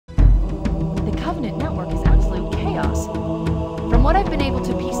Covenant network is absolute chaos. From what I've been able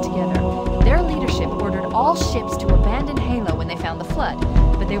to piece together, their leadership ordered all ships to abandon Halo when they found the Flood,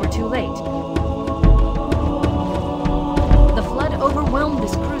 but they were too late. The Flood overwhelmed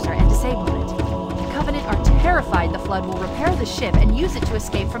this cruiser and disabled it. The Covenant are terrified the Flood will repair the ship and use it to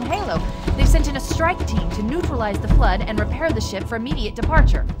escape from Halo. They've sent in a strike team to neutralize the Flood and repair the ship for immediate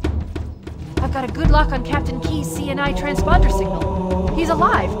departure. I've got a good lock on Captain Key's CNI transponder signal. He's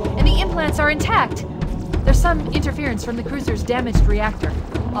alive, and the implants are intact. There's some interference from the cruiser's damaged reactor.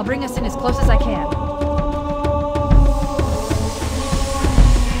 I'll bring us in as close as I can.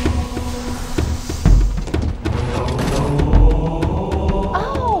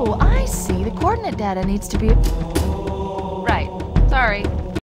 Oh, I see. The coordinate data needs to be... Right. Sorry.